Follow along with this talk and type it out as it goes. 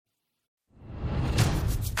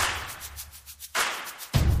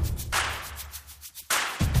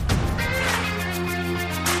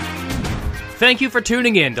Thank you for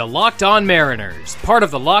tuning in to Locked On Mariners, part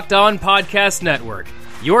of the Locked On Podcast Network,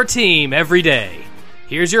 your team every day.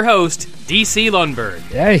 Here's your host, DC Lundberg.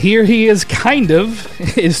 Yeah, here he is, kind of,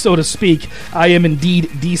 so to speak. I am indeed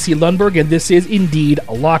DC Lundberg, and this is indeed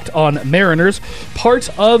Locked On Mariners, part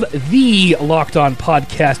of the Locked On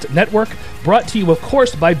Podcast Network, brought to you, of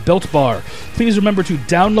course, by Built Bar. Please remember to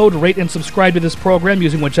download, rate, and subscribe to this program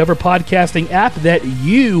using whichever podcasting app that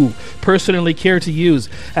you personally care to use.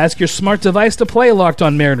 Ask your smart device to play Locked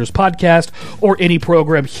On Mariners podcast or any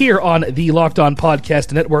program here on the Locked On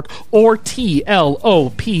Podcast Network, or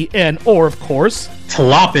TLOPN, or, of course,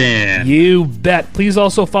 Tlopin. You bet. Please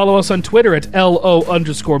also follow us on Twitter at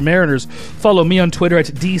LO_Mariners. Follow me on Twitter at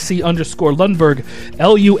DC_Lundberg,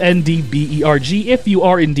 LUNDBERG, if you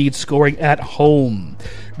are indeed scoring at home.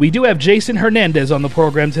 We do have Jason Hernandez on the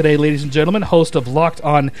program today, ladies and gentlemen, host of Locked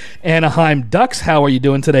On Anaheim Ducks. How are you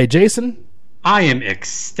doing today, Jason? I am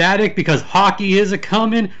ecstatic because hockey is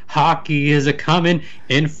a-coming. Hockey is a-coming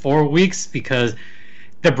in 4 weeks because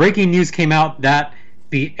the breaking news came out that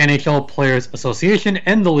the NHL Players Association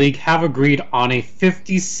and the league have agreed on a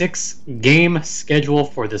 56-game schedule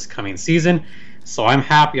for this coming season. So I'm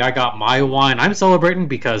happy I got my wine. I'm celebrating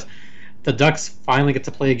because the Ducks finally get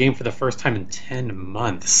to play a game for the first time in 10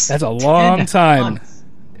 months. That's a long time.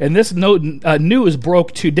 And this news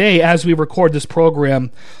broke today as we record this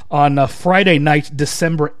program on Friday night,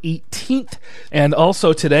 December 18th. And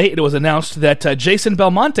also today, it was announced that Jason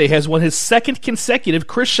Belmonte has won his second consecutive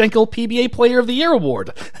Chris Schenkel PBA Player of the Year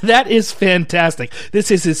award. That is fantastic. This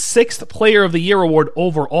is his sixth Player of the Year award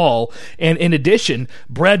overall. And in addition,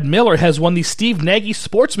 Brad Miller has won the Steve Nagy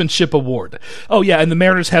Sportsmanship Award. Oh yeah, and the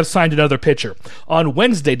Mariners have signed another pitcher. On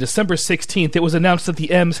Wednesday, December 16th, it was announced that the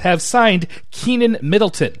M's have signed Keenan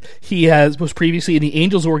Middleton. He was previously in the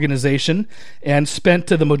Angels organization and spent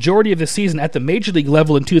the majority of the season at the major league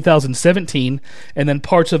level in 2017, and then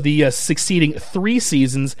parts of the succeeding 3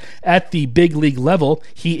 seasons at the big league level.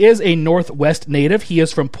 He is a Northwest native. He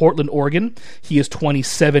is from Portland, Oregon. He is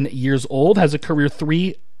 27 years old, has a career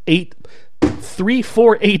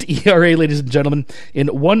 3.48 ERA, ladies and gentlemen, in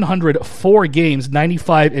 104 games,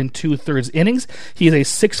 95 and 2/3 innings. He is a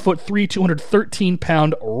 6'3",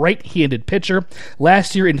 213-pound right-handed pitcher.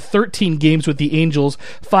 Last year in 13 games with the Angels,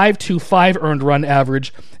 5.25 earned run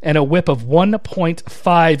average and a whip of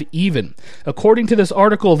 1.5 even. According to this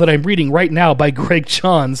article that I'm reading right now by Greg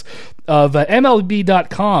Johns of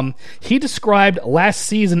MLB.com, he described last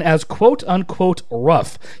season as quote-unquote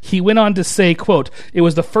rough. He went on to say, quote, "It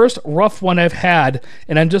was the first rough one I've had,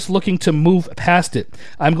 and I'm just looking to move past it.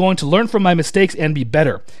 I'm going to learn from my mistakes and be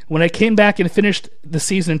better. When I came back and finished the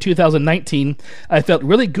season in 2019, I felt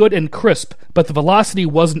really good and crisp, but the velocity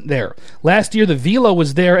wasn't there. Last year, the velo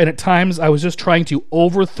was there, and at times I was just trying to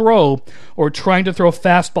overthrow or trying to throw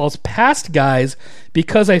fastballs past guys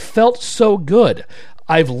because I felt so good.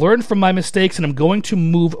 I've learned from my mistakes, and I'm going to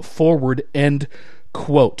move forward," end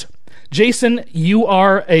quote. Jason, you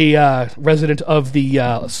are a resident of the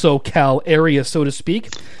SoCal area, so to speak,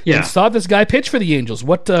 and saw this guy pitch for the Angels.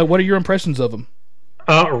 What are your impressions of him?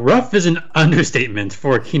 Rough is an understatement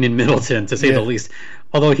for Keenan Middleton, to say the least.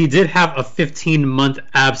 Although he did have a 15-month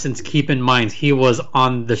absence, keep in mind he was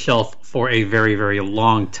on the shelf for a very, very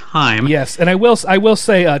long time. Yes, and I will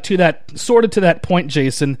say to that point,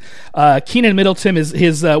 Jason, Keenan Middleton is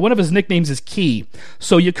his one of his nicknames is Key.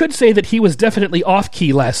 So you could say that he was definitely off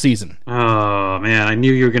key last season. Oh man, I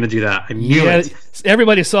knew you were going to do that. I knew it.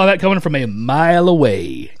 Everybody saw that coming from a mile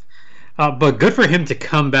away. But good for him to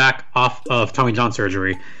come back off of Tommy John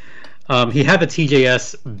surgery. He had the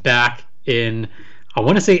TJS back in, I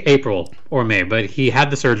want to say April or May, but he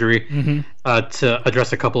had the surgery to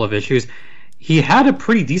address a couple of issues. He had a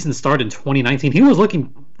pretty decent start in 2019. He was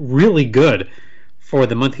looking really good for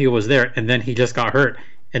the month he was there, and then he just got hurt.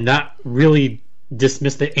 And that really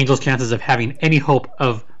dismissed the Angels' chances of having any hope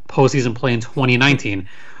of postseason play in 2019.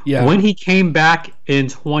 Yeah. When he came back in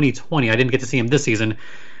 2020, I didn't get to see him this season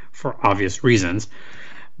for obvious reasons,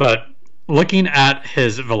 but looking at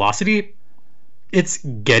his velocity, it's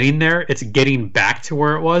getting there. It's getting back to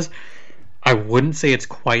where it was. I wouldn't say it's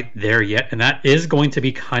quite there yet, and that is going to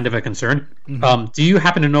be kind of a concern. Do you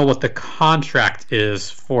happen to know what the contract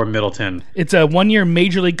is for Middleton? It's a 1-year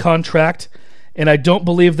major league contract, and I don't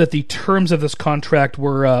believe that the terms of this contract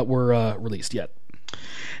were released yet.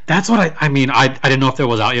 That's what I mean. I didn't know if it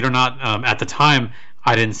was out yet or not. At the time,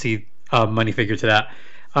 I didn't see a money figure to that.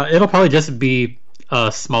 It'll probably just be a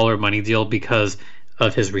smaller money deal because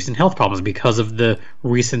of his recent health problems, because of the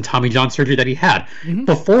recent Tommy John surgery that he had.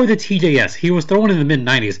 Before the TJS, he was throwing in the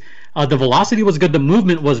mid-90s. The velocity was good. The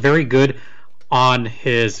movement was very good on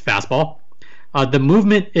his fastball. The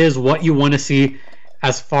movement is what you want to see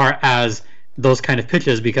as far as those kind of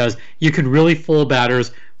pitches, because you can really fool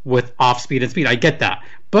batters with off speed and speed. I get that.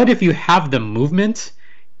 But if you have the movement,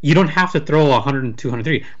 you don't have to throw 100,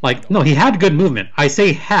 203. Like, no, he had good movement. I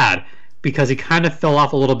say had because he kind of fell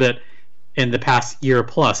off a little bit in the past year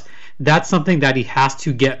plus. That's something that he has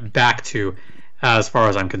to get back to, as far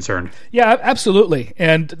as I'm concerned. Yeah, absolutely.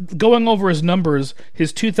 And going over his numbers,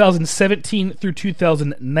 his 2017 through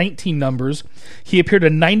 2019 numbers, he appeared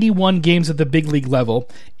in 91 games at the big league level,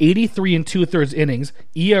 83 and 2/3 innings,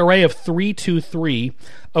 ERA of 3.23,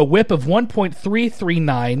 a whip of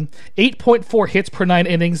 1.339, 8.4 hits per 9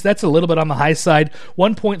 innings, that's a little bit on the high side,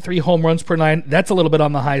 1.3 home runs per 9, that's a little bit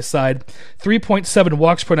on the high side, 3.7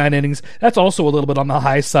 walks per 9 innings, that's also a little bit on the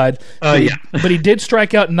high side. Yeah. But he did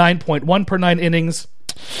strike out 9.1 per 9 innings.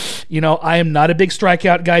 You know, I am not a big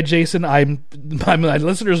strikeout guy, Jason. My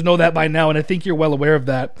listeners know that by now, and I think you're well aware of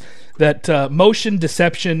that. That motion,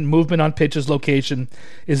 deception, movement on pitches, location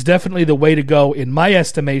is definitely the way to go in my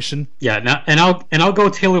estimation. Yeah, now, and I'll go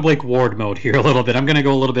Taylor Blake Ward mode here a little bit. I'm going to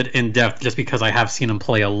go a little bit in depth just because I have seen him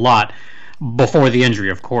play a lot before the injury,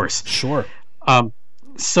 of course. Sure.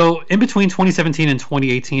 So in between 2017 and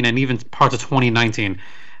 2018, and even parts of 2019,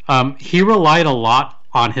 he relied a lot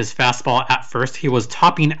on his fastball at first. He was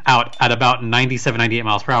topping out at about 97, 98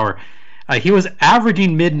 miles per hour. He was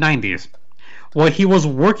averaging mid-90s. What he was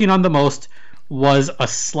working on the most was a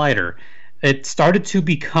slider. It started to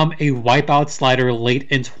become a wipeout slider late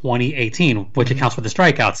in 2018, which accounts for the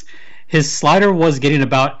strikeouts. His slider was getting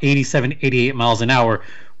about 87, 88 miles an hour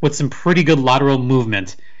with some pretty good lateral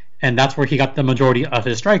movement, and that's where he got the majority of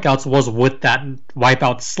his strikeouts, was with that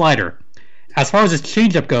wipeout slider. As far as his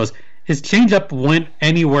changeup goes, his changeup went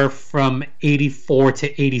anywhere from 84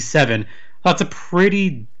 to 87. That's a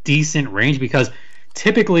pretty decent range because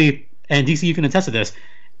typically, and DC, you can attest to this,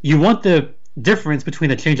 you want the difference between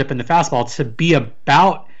the changeup and the fastball to be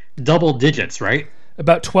about double digits, right?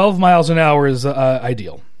 About 12 miles an hour is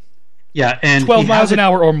ideal. Yeah, and 12 miles an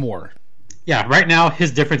hour or more. Yeah, right now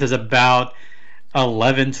his difference is about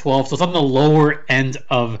 11, 12, so it's on the lower end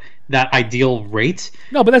of that ideal rate.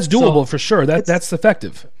 No, but that's doable for sure. That's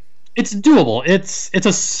effective. It's doable. It's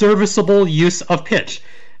a serviceable use of pitch,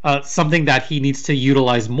 something that he needs to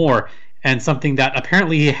utilize more, and something that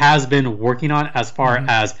apparently he has been working on as far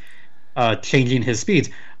as changing his speeds.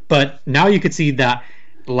 But now you could see that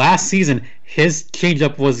last season his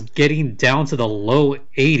changeup was getting down to the low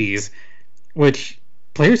 80s, which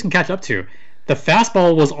players can catch up to. The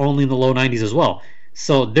fastball was only in the low 90s as well.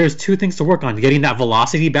 So there's two things to work on: getting that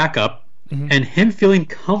velocity back up and him feeling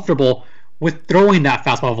comfortable with throwing that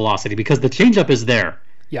fastball velocity, because the changeup is there.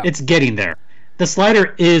 Yeah. It's getting there. The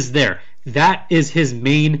slider is there. That is his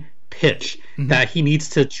main pitch that he needs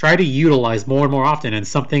to try to utilize more and more often, and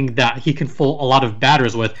something that he can fool a lot of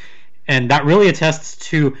batters with. And that really attests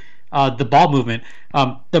to the ball movement.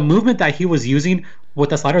 The movement that he was using with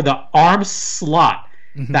the slider, the arm slot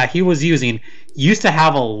that he was using, used to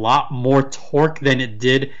have a lot more torque than it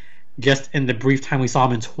did just in the brief time we saw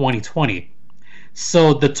him in 2020.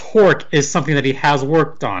 So the torque is something that he has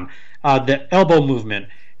worked on. The elbow movement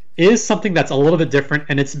is something that's a little bit different,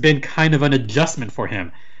 and it's been kind of an adjustment for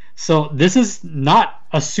him. So this is not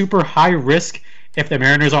a super high risk if the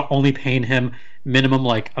Mariners are only paying him minimum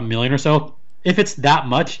like $1 million or so. If it's that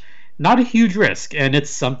much, not a huge risk, and it's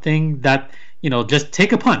something that, just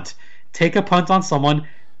take a punt. Take a punt on someone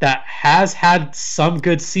that has had some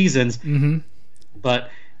good seasons,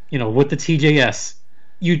 but with the TJS,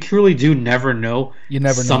 you truly do never know. You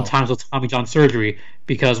never know. Sometimes with Tommy John surgery,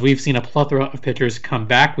 because we've seen a plethora of pitchers come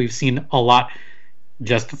back. We've seen a lot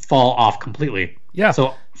just fall off completely. Yeah.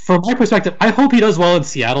 So from my perspective, I hope he does well in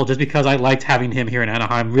Seattle, just because I liked having him here in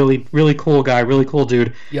Anaheim. Really, really cool guy, really cool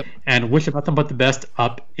dude. Yep. And wish him nothing but the best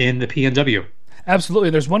up in the PNW.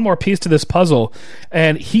 Absolutely. There's one more piece to this puzzle,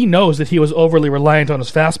 and he knows that he was overly reliant on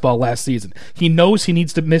his fastball last season. He knows he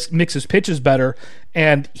needs to mix his pitches better,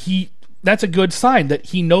 and that's a good sign that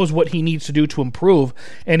he knows what he needs to do to improve,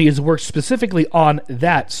 and he has worked specifically on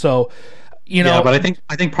that. So, Yeah, but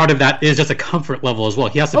I think part of that is just a comfort level as well.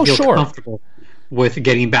 He has to feel comfortable with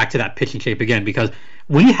getting back to that pitching shape again, because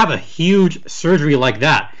when you have a huge surgery like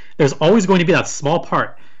that, there's always going to be that small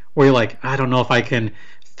part where you're like, I don't know if I can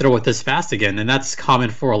throw it this fast again, and that's common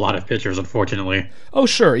for a lot of pitchers, unfortunately. Oh,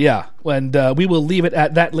 sure, yeah. And we will leave it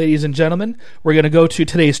at that, ladies and gentlemen. We're going to go to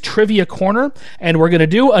today's Trivia Corner, and we're going to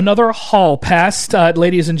do another Hall Pass,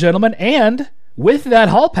 ladies and gentlemen, and with that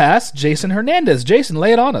Hall Pass, Jason Hernandez. Jason,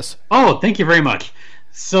 lay it on us. Oh, thank you very much.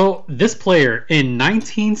 So this player in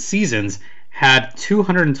 19 seasons had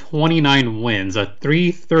 229 wins, a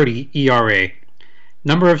 3.30 ERA.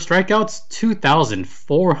 Number of strikeouts,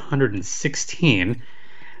 2,416.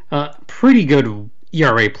 Pretty good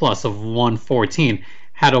ERA plus of 114.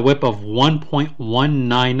 Had a whip of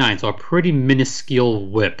 1.199, so a pretty minuscule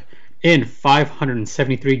whip in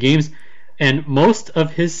 573 games. And most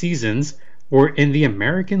of his seasons were in the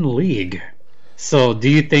American League. So do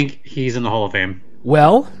you think he's in the Hall of Fame?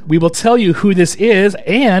 Well, we will tell you who this is,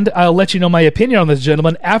 and I'll let you know my opinion on this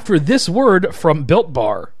gentleman after this word from Built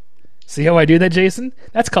Bar. See how I do that, Jason?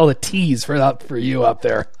 That's called a tease for you up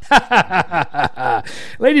there.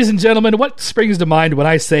 Ladies and gentlemen, what springs to mind when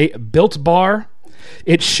I say Built Bar?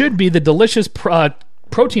 It should be the delicious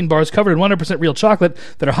protein bars covered in 100% real chocolate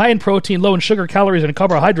that are high in protein, low in sugar, calories, and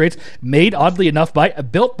carbohydrates, made, oddly enough, by a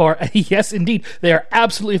Built Bar. Yes, indeed. They are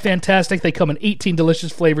absolutely fantastic. They come in 18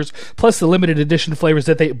 delicious flavors, plus the limited edition flavors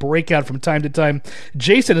that they break out from time to time.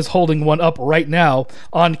 Jason is holding one up right now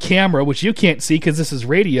on camera, which you can't see because this is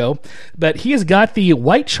radio, but he has got the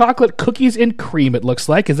white chocolate cookies and cream, it looks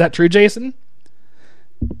like. Is that true, Jason?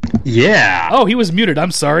 Yeah. Oh, he was muted.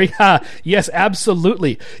 I'm sorry. Yes,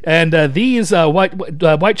 absolutely. And these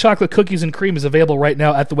white chocolate cookies and cream is available right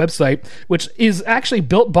now at the website, which is actually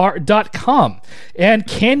BuiltBar.com. And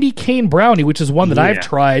Candy Cane Brownie, which is one that I've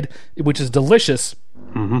tried, which is delicious.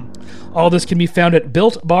 Mm-hmm. All this can be found at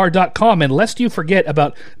BuiltBar.com. And lest you forget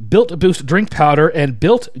about Built Boost Drink Powder and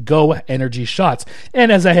Built Go Energy Shots.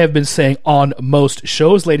 And as I have been saying on most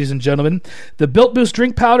shows, ladies and gentlemen, the Built Boost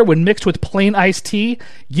Drink Powder, when mixed with plain iced tea,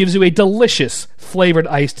 gives you a delicious flavored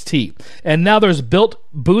iced tea. And now there's Built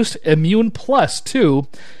Boost Immune Plus, too,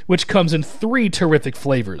 which comes in 3 terrific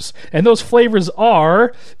flavors. And those flavors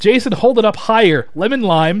are, Jason, hold it up higher, lemon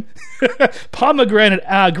lime,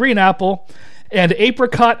 pomegranate green apple, and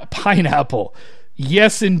apricot pineapple.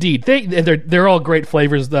 Yes, indeed. They're all great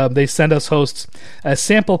flavors. They send us hosts a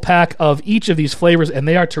sample pack of each of these flavors, and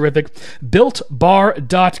they are terrific.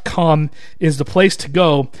 BuiltBar.com is the place to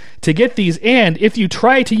go to get these. And if you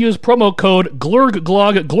try to use promo code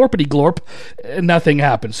GLORPITYGLORP, nothing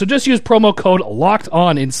happens. So just use promo code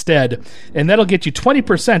LOCKEDON instead, and that'll get you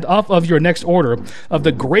 20% off of your next order of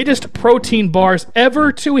the greatest protein bars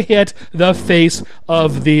ever to hit the face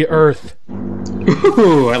of the earth.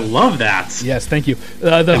 Ooh, I love that. Yes, thank you.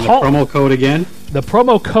 The promo code again? The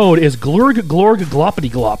promo code is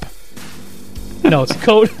GLORG-GLORG-GLOPPITY-GLOP. No, it's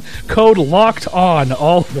code locked on,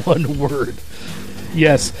 all one word.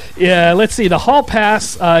 Yes. Yeah. Let's see. The Hall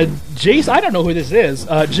Pass. Jason, I don't know who this is.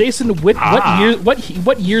 Jason,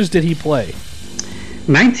 what years did he play?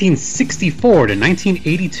 1964 to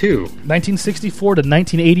 1982. 1964 to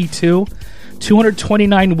 1982.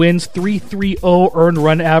 229 wins, 3.30 earned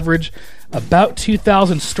run average, about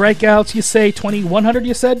 2,000 strikeouts, you say? 2,100,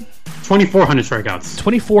 you said? 2,400 strikeouts.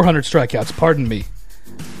 2,400 strikeouts, pardon me.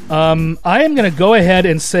 I am going to go ahead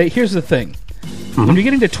and say, here's the thing. Mm-hmm. When you're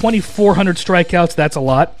getting to 2,400 strikeouts, that's a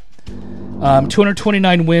lot.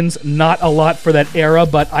 229 wins, not a lot for that era,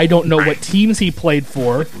 but I don't know what teams he played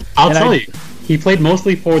for. I'll tell you. He played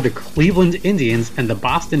mostly for the Cleveland Indians and the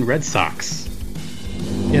Boston Red Sox.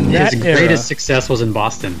 His greatest success was in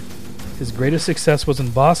Boston. His greatest success was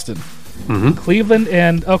in Boston. Mm-hmm. Cleveland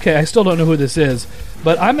and, okay, I still don't know who this is,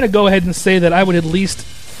 but I'm going to go ahead and say that I would at least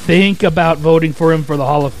think about voting for him for the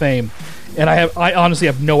Hall of Fame. And I honestly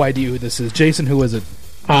have no idea who this is. Jason, who is it?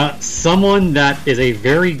 Someone that is a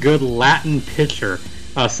very good Latin pitcher.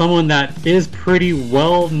 Someone that is pretty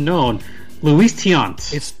well known. Luis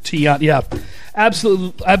Tiant. It's Tiant, yeah.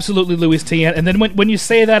 Absolutely Luis Tiant. And then when you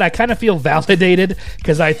say that, I kind of feel validated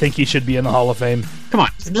because I think he should be in the Hall of Fame. Come on.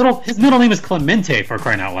 His middle name is Clemente, for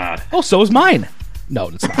crying out loud. Oh, so is mine. No,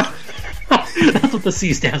 it's not. That's what the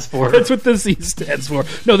C stands for. That's what the C stands for.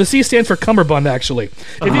 No, the C stands for cummerbund, actually.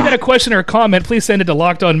 If you've got a question or a comment, please send it to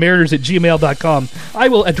lockedonmariners@gmail.com. I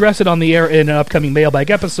will address it on the air in an upcoming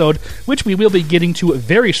mailbag episode, which we will be getting to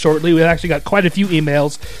very shortly. We've actually got quite a few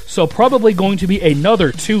emails, so probably going to be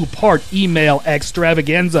another 2-part email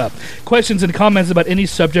extravaganza. Questions and comments about any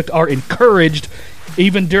subject are encouraged,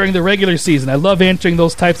 even during the regular season. I love answering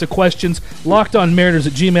those types of questions.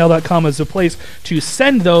 LockedOnMariners@gmail.com is the place to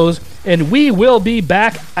send those, and we will be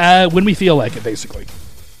back when we feel like it, basically.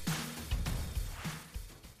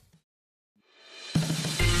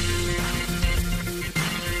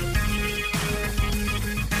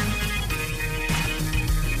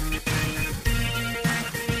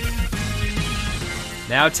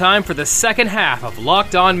 Now time for the second half of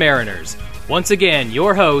Locked On Mariners. Once again,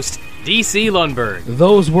 your host, DC Lundberg.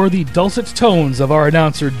 Those were the dulcet tones of our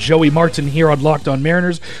announcer Joey Martin here on Locked On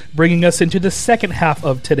Mariners, bringing us into the second half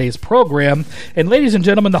of today's program. And ladies and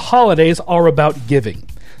gentlemen, the holidays are about giving.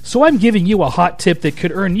 So I'm giving you a hot tip that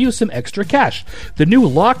could earn you some extra cash. The new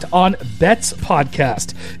Locked On Bets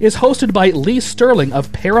podcast is hosted by Lee Sterling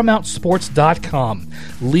of ParamountSports.com.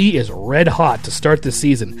 Lee is red hot to start the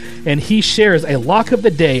season, and he shares a lock of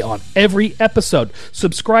the day on every episode.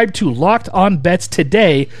 Subscribe to Locked On Bets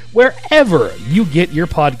today, wherever you get your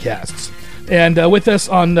podcasts. And with us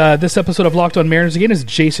on this episode of Locked On Mariners again is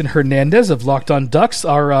Jason Hernandez of Locked On Ducks,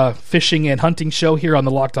 our fishing and hunting show here on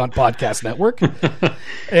the Locked On Podcast Network.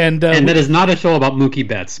 And that is not a show about Mookie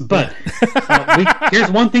Betts, but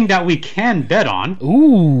here's one thing that we can bet on.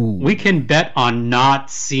 Ooh. We can bet on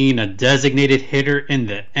not seeing a designated hitter in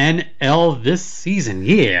the NL this season.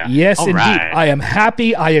 Yeah. Yes, all indeed. right. I am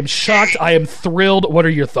happy. I am shocked. I am thrilled. What are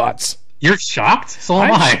your thoughts? You're shocked? So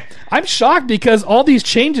am I. I'm shocked because all these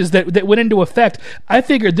changes that went into effect, I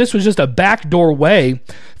figured this was just a backdoor way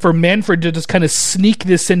for Manfred to just kind of sneak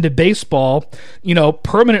this into baseball,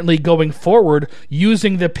 permanently going forward,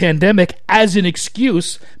 using the pandemic as an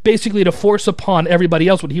excuse, basically to force upon everybody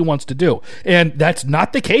else what he wants to do. And that's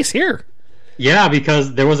not the case here. Yeah,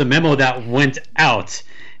 because there was a memo that went out.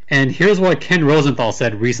 And here's what Ken Rosenthal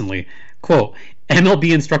said recently. Quote,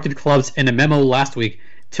 MLB instructed clubs in a memo last week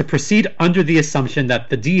to proceed under the assumption that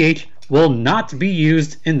the DH will not be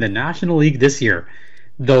used in the National League this year,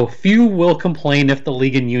 though few will complain if the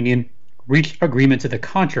league and union reach agreement to the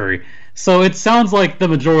contrary. So it sounds like the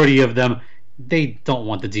majority of them, they don't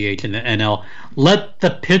want the DH in the NL. Let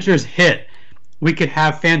the pitchers hit. We could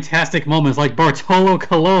have fantastic moments like Bartolo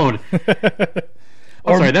Colon.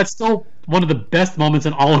 Sorry, that's still one of the best moments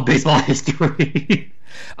in all of baseball history.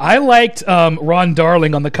 I liked Ron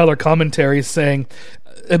Darling on the color commentary saying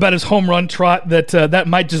about his home run trot that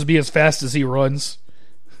might just be as fast as he runs.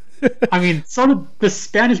 I mean, sort of the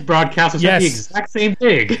Spanish broadcasters said the exact same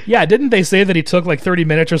thing. Yeah, didn't they say that he took like 30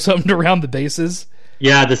 minutes or something to round the bases?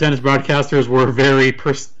 Yeah, the Spanish broadcasters were very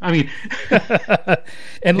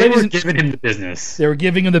and they were giving him the business. They were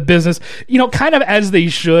giving him the business, kind of as they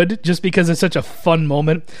should, just because it's such a fun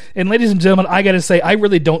moment. And ladies and gentlemen, I got to say, I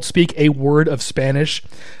really don't speak a word of Spanish,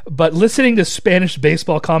 but listening to Spanish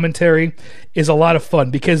baseball commentary is a lot of fun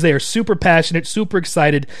because they are super passionate, super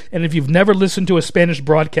excited. And if you've never listened to a Spanish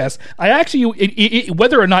broadcast,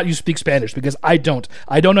 whether or not you speak Spanish, because I don't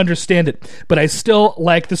understand it, but I still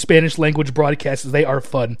like the Spanish language broadcasts. They are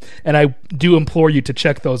fun, and I do implore you to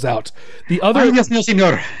check those out. The other, yes, no,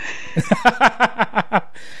 señor.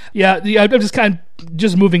 I'm just kind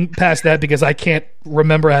of moving past that because I can't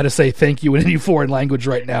remember how to say thank you in any foreign language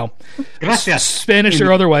right now. Gracias. Spanish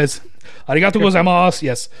or otherwise. Arigato gozaimasu.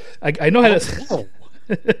 Yes, I know how to.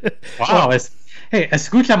 Wow. Hey,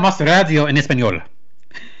 escucha más radio en español.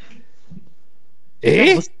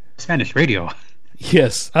 Spanish radio.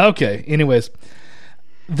 Yes. Okay. Anyways.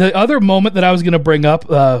 The other moment that I was going to bring up,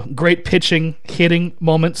 great pitching, hitting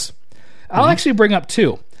moments, I'll actually bring up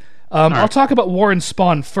two. I'll talk about Warren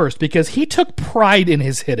Spahn first because he took pride in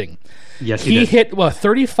his hitting. Yes, he hit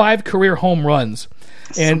 35 career home runs.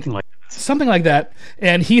 Something like that.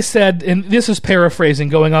 And he said, and this is paraphrasing,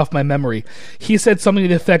 going off my memory, he said something to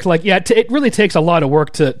the effect like, it really takes a lot of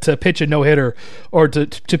work to pitch a no-hitter or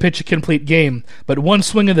to pitch a complete game, but one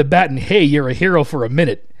swing of the bat and hey, you're a hero for a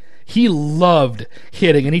minute. He loved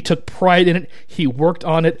hitting, and he took pride in it. He worked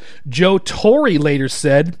on it. Joe Torre later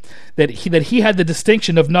said that he had the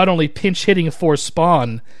distinction of not only pinch hitting for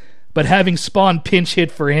Spahn, but having Spahn pinch hit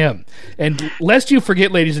for him. And lest you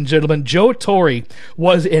forget, ladies and gentlemen, Joe Torre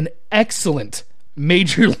was an excellent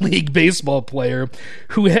Major League Baseball player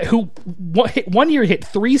who one year hit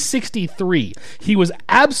 363. He was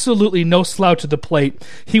absolutely no slouch at the plate.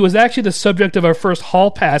 He was actually the subject of our first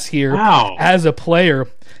hall pass here as a player.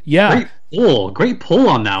 Yeah. Great pull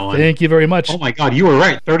on that one. Thank you very much. Oh my God, you were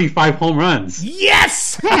right. 35 home runs.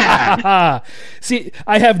 Yes! See,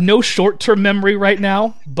 I have no short-term memory right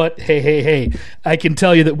now, but hey, I can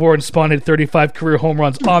tell you that Warren Spahn had 35 career home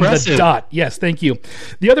runs on the dot. Yes, thank you.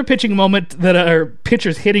 The other pitching moment,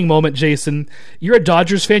 pitcher's hitting moment, Jason, you're a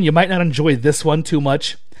Dodgers fan. You might not enjoy this one too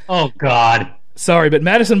much. Oh, God. Sorry, but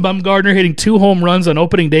Madison Bumgarner hitting 2 home runs on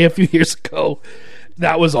opening day a few years ago.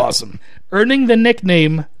 That was awesome. Earning the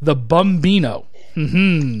nickname the Bumbino.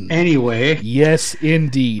 Mm-hmm. Anyway. Yes,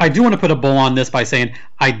 indeed. I do want to put a bow on this by saying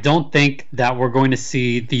I don't think that we're going to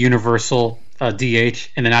see the universal DH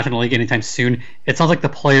in the National League anytime soon. It sounds like the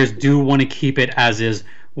players do want to keep it as is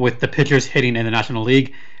with the pitchers hitting in the National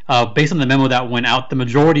League. Based on the memo that went out, the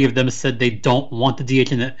majority of them said they don't want the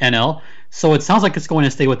DH in the NL. So it sounds like it's going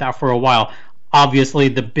to stay with that for a while. Obviously,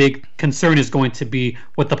 the big concern is going to be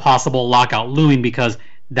with the possible lockout looming because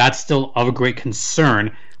that's still of a great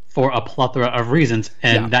concern for a plethora of reasons,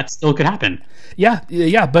 and that still could happen. Yeah,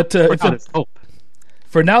 but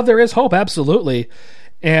for now there is hope, absolutely.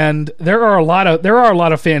 And there are a lot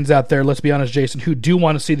of fans out there, let's be honest, Jason, who do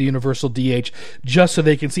want to see the universal DH just so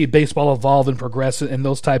they can see baseball evolve and progress and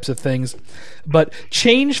those types of things. But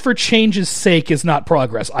change for change's sake is not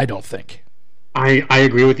progress, I don't think. I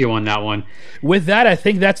agree with you on that one. With that, I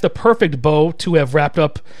think that's the perfect bow to have wrapped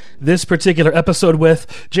up this particular episode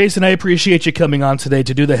with. Jason, I appreciate you coming on today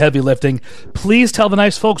to do the heavy lifting. Please tell the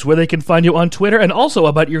nice folks where they can find you on Twitter and also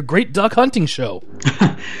about your great duck hunting show.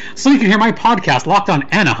 So you can hear my podcast, Locked on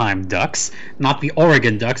Anaheim Ducks, not the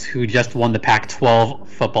Oregon Ducks, who just won the Pac-12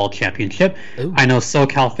 football championship. Ooh. I know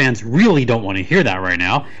SoCal fans really don't want to hear that right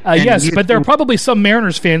now. Yes, but there are probably some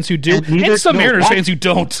Mariners fans who do, and some Mariners fans who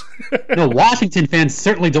don't. No, Washington fans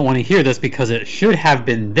certainly don't want to hear this because it should have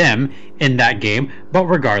been them in that game. But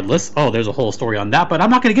regardless, there's a whole story on that, but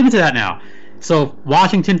I'm not going to get into that now. So,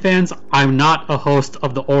 Washington fans, I'm not a host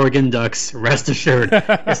of the Oregon Ducks, rest assured.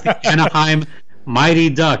 It's the Anaheim Mighty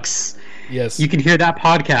Ducks. Yes. You can hear that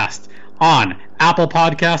podcast on Apple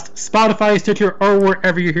Podcast, Spotify, Stitcher, or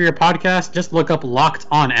wherever you hear your podcast. Just look up Locked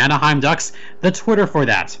on Anaheim Ducks. The Twitter for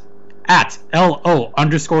that, at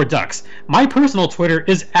 @LO_Ducks. My personal Twitter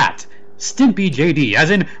is at StimpyJD,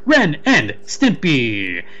 as in Ren and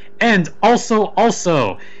Stimpy. And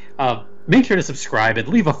also, make sure to subscribe and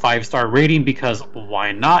leave a 5-star rating because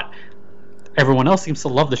why not? Everyone else seems to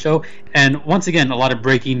love the show. And once again, a lot of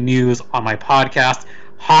breaking news on my podcast.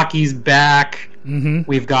 Hockey's back. Mm-hmm.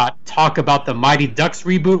 We've got talk about the Mighty Ducks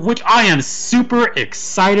reboot, which I am super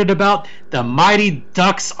excited about. The Mighty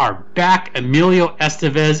Ducks are back. Emilio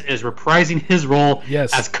Estevez is reprising his role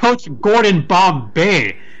as Coach Gordon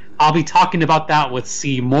Bombay. I'll be talking about that with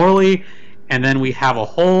C. Morley. And then we have a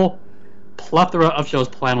whole plethora of shows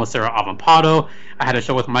planned with Sarah Avampado. I had a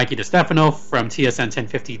show with Mikey DeStefano from TSN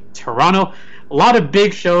 1050 Toronto. A lot of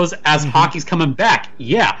big shows as hockey's coming back.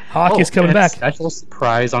 Yeah. Hockey's coming back. Special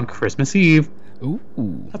surprise on Christmas Eve. Ooh.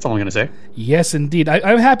 That's all I'm going to say. Yes, indeed.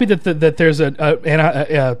 I'm happy that there's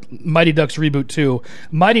a Mighty Ducks reboot too.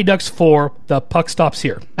 Mighty Ducks 4, The Puck Stops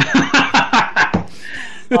Here.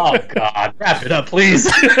 Oh, God. Wrap it up, please.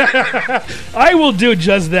 I will do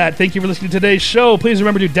just that. Thank you for listening to today's show. Please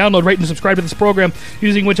remember to download, rate, and subscribe to this program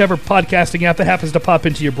using whichever podcasting app that happens to pop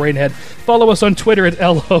into your brain head. Follow us on Twitter at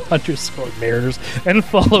LO_Mariners and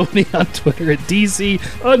follow me on Twitter at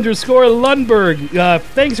DC_Lundberg.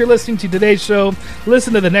 Thanks for listening to today's show.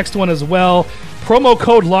 Listen to the next one as well. Promo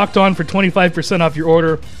code Locked On for 25% off your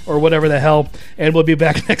order or whatever the hell, and we'll be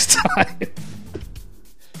back next time.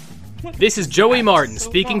 This is Joey Martin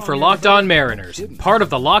speaking for Locked On Mariners, part of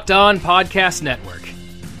the Locked On Podcast Network.